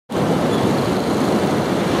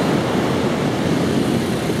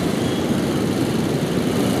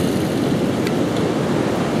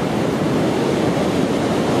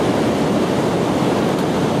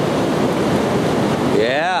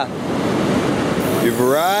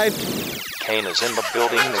ride? Kane is in the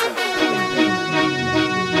building.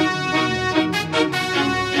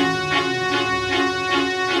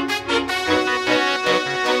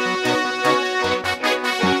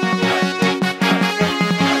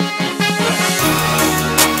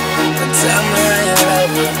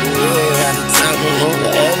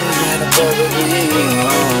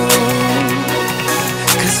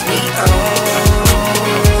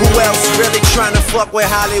 Tryna fuck with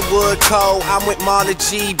Hollywood Cole. I'm with Marla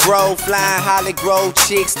G, bro. Flying Hollywood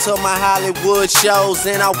chicks to my Hollywood shows.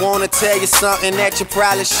 And I wanna tell you something that you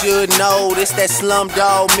probably should know. This that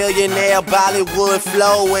Slumdog Millionaire Bollywood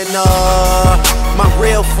flow. And my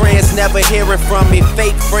real friends never hearing from me.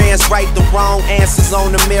 Fake friends write the wrong answers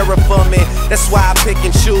on the mirror for me. That's why I pick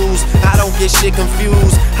and choose. I don't get shit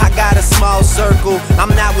confused. I got a small circle.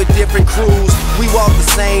 I'm not with different crews. We walk the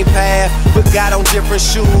same path, but got on different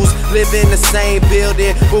shoes. Live in the same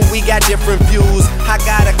building, but we got different views. I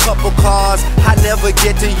got a couple cars I never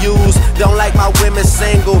get to use. Don't like my women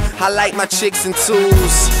single, I like my chicks in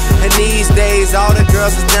twos. And these days, all the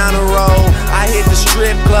girls is down the road. I hit the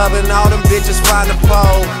strip club and all them bitches find the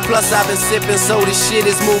pole. Plus I've been sipping, so this shit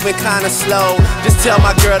is moving kinda slow. Just tell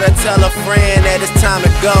my girl to tell a friend that it's time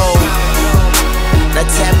to go. Now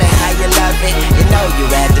tell me how you love it. You know you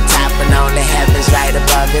at the top and only heaven's right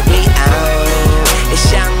above it. We own it's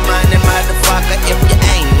Young Money, motherfucker. If you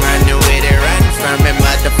ain't running with it, run from it,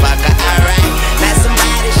 motherfucker. Alright, now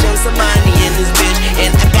somebody show some money in this bitch.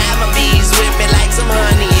 And I got my bees with me like some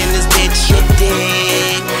honey in this bitch. You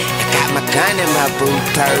dig? I got my gun in my boot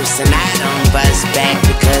purse and I don't bust back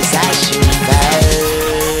because I shoot first.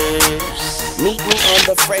 Meet me on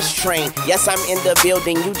the fresh train. Yes, I'm in the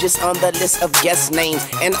building. You just on the list of guest names.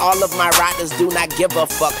 And all of my riders do not give a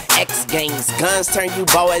fuck. X Games. Guns turn you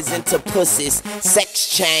boys into pussies.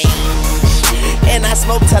 Sex change. And I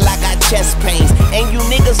smoke till I got chest pains. And you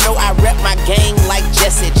niggas know I rep my gang like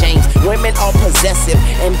Jesse James. Women are possessive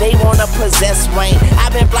and they wanna possess Wayne.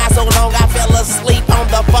 I've been fly so long I fell asleep on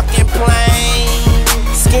the fucking plane.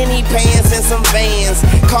 Skinny pants and some Vans.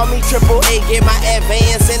 Call me Triple A, get my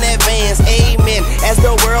advance in advance. Amen. As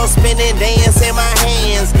the world spinning, dance in my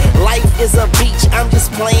hands. Life is a beach, I'm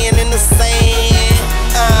just playing in the sand.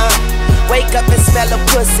 Wake up and smell a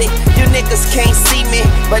pussy. You niggas can't see me,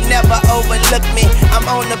 but never overlook me. I'm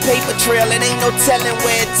on the paper trail and ain't no telling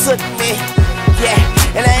where it took me. Yeah,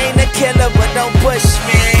 and I ain't a killer, but don't push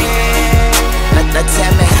me. Now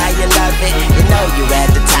tell me how you love it. You know you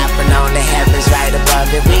at the top and only heaven's right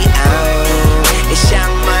above it. We own it's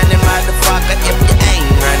Young Money, motherfucker. If you ain't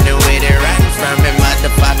running with it, run from it,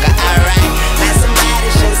 motherfucker. Alright, now somebody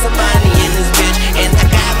show some money in this bitch. And I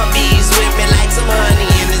got my bees with me like some honey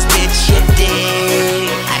in this bitch. You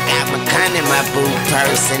dig? I got my gun in my boot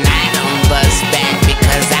purse and I don't bust back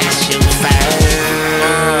because I shoot first.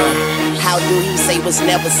 How do he say what's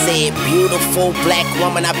never said? Beautiful black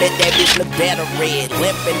woman, I bet that bitch look better red.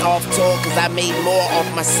 Limping off tour cause I made more off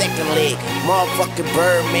my second leg. Motherfucking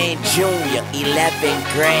Birdman Jr., 11th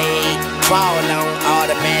grade. Ball on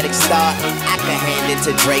automatic start. I can hand it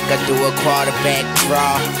to Drake or do a quarterback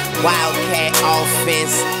draw. Wildcat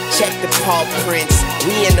offense, check the paw prints.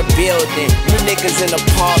 We in the building, you niggas in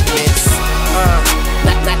apartments.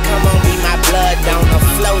 Now come on, be my blood donor.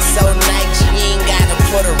 Flow so nice, you ain't gotta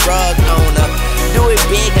put a rug on her. Do it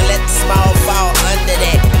big and let the small fall under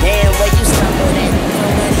that. Damn, where you stumble at?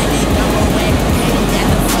 Got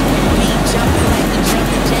the fucking beat jumping like a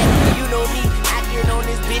jumping jack. You know me, I get on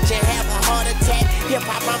this bitch and have a heart attack. Hip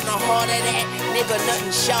hop, I'm the heart of that. Nigga,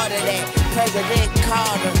 nothing short of that. President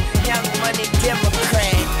Carter, Young Money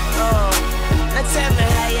Democrat. Now tell me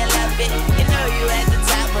how you love it. You know you at the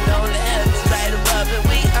top and only heaven's right above it.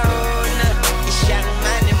 We own it's Young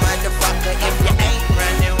Money, motherfucker. If you ain't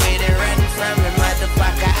running with it, run from it,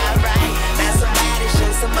 motherfucker. Alright, now somebody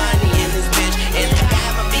show some money in this bitch. And I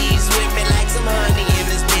got my bees with me like some honey in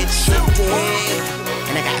this bitch. You dig?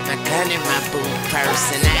 And I got my gun in my boot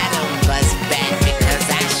purse and I don't bust back because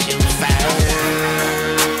I shoot first.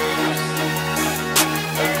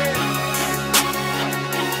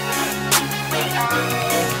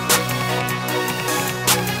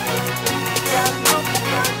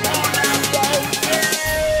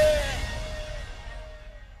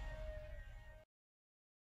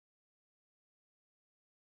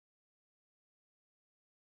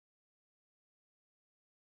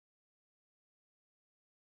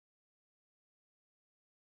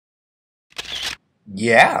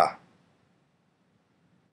 Yeah.